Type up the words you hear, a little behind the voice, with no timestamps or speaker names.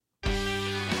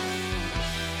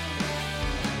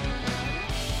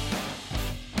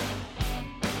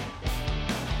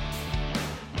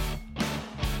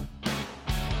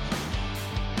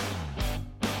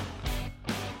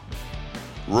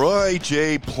Roy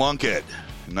J. Plunkett,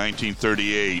 in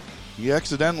 1938, he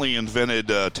accidentally invented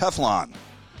Teflon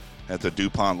at the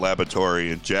DuPont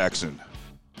laboratory in Jackson.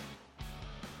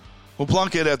 Well,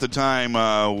 Plunkett at the time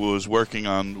was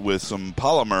working with some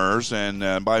polymers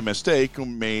and by mistake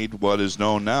made what is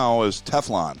known now as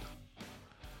Teflon.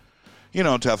 You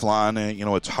know, Teflon,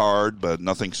 it's hard, but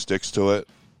nothing sticks to it.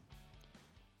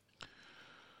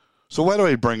 So why do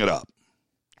I bring it up?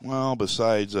 Well,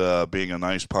 besides being a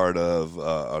nice part of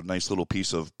a nice little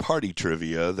piece of party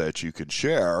trivia that you can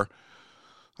share,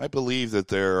 I believe that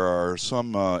there are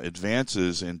some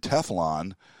advances in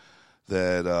Teflon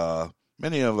that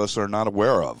many of us are not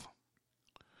aware of.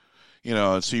 You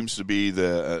know, it seems to be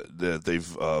that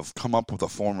they've come up with a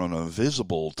form of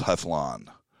invisible Teflon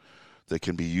that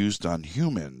can be used on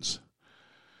humans,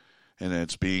 and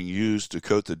it's being used to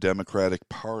coat the Democratic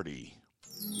Party.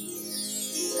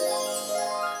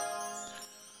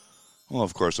 Well,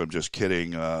 of course, I'm just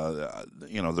kidding.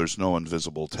 There's no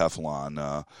invisible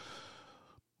Teflon.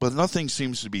 But nothing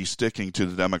seems to be sticking to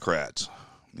the Democrats.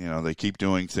 You know, they keep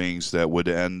doing things that would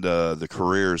end the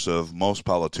careers of most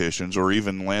politicians or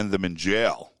even land them in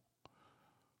jail.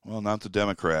 Well, not the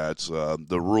Democrats.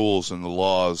 The rules and the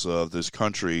laws of this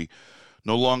country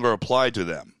no longer apply to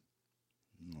them.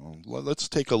 Well, let's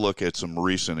take a look at some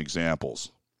recent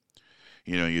examples.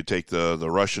 You know, you take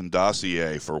the Russian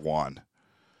dossier for one.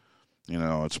 You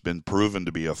know, it's been proven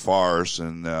to be a farce,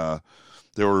 and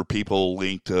there were people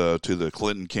linked to the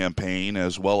Clinton campaign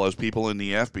as well as people in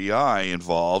the FBI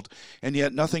involved, and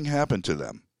yet nothing happened to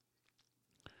them.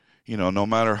 You know, no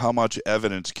matter how much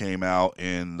evidence came out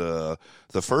in the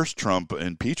first Trump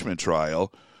impeachment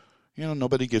trial, you know,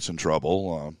 nobody gets in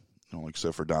trouble,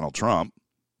 except for Donald Trump.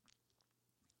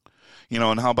 You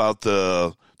know, and how about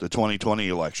the 2020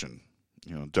 election?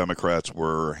 You know, Democrats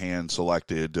were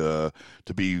hand-selected to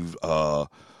be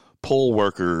poll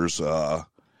workers,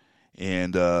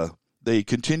 and they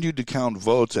continued to count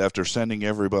votes after sending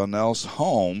everyone else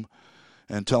home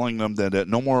and telling them that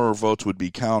no more votes would be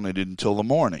counted until the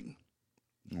morning.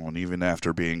 And even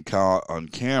after being caught on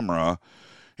camera,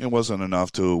 it wasn't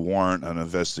enough to warrant an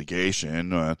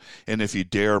investigation. And if you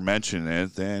dare mention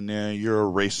it, then you're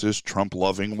a racist,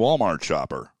 Trump-loving Walmart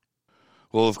shopper.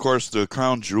 Well, of course, the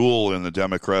crown jewel in the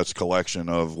Democrats' collection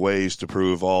of ways to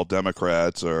prove all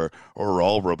Democrats or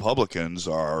all Republicans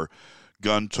are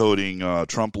gun-toting,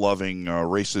 Trump-loving,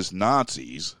 racist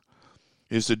Nazis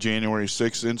is the January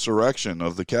 6th insurrection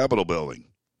of the Capitol building.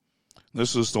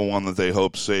 This is the one that they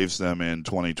hope saves them in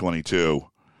 2022.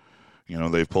 You know,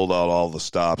 they've pulled out all the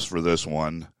stops for this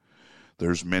one.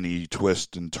 There's many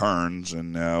twists and turns,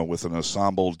 and with an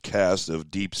assembled cast of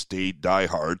deep state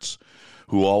diehards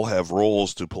who all have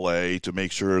roles to play to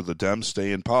make sure the Dems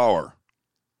stay in power.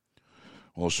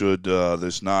 Well, should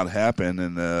this not happen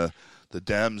and the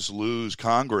Dems lose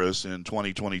Congress in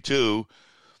 2022,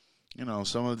 you know,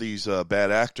 some of these bad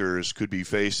actors could be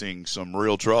facing some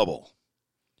real trouble.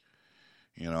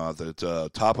 You know, the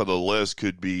top of the list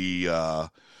could be,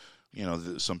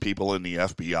 some people in the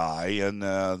FBI and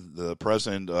the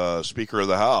present Speaker of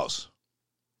the House.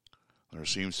 There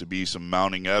seems to be some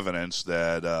mounting evidence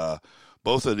that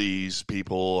both of these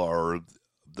people are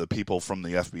the people from the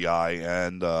FBI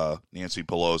and Nancy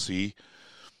Pelosi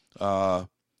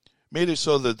made it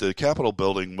so that the Capitol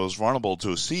building was vulnerable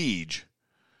to a siege,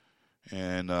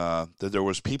 and that there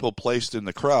was people placed in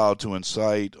the crowd to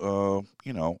incite, a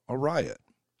riot.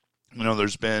 You know,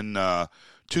 there's been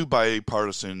two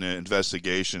bipartisan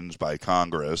investigations by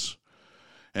Congress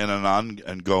and an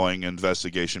ongoing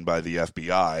investigation by the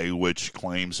FBI, which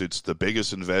claims it's the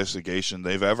biggest investigation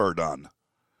they've ever done.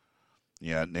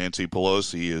 Yeah, Nancy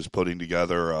Pelosi is putting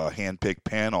together a hand-picked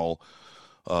panel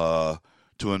to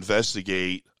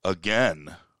investigate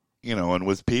again. You know, and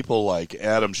with people like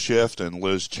Adam Schiff and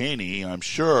Liz Cheney, I'm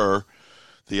sure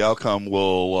the outcome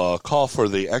will call for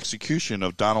the execution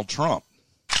of Donald Trump.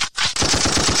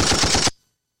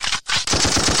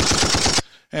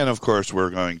 And, of course, we're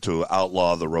going to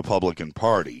outlaw the Republican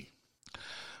Party.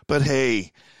 But,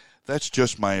 hey, that's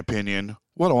just my opinion.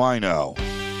 What do I know?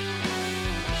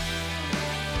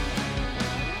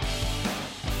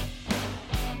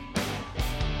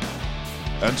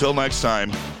 Until next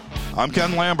time, I'm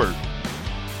Ken Lambert.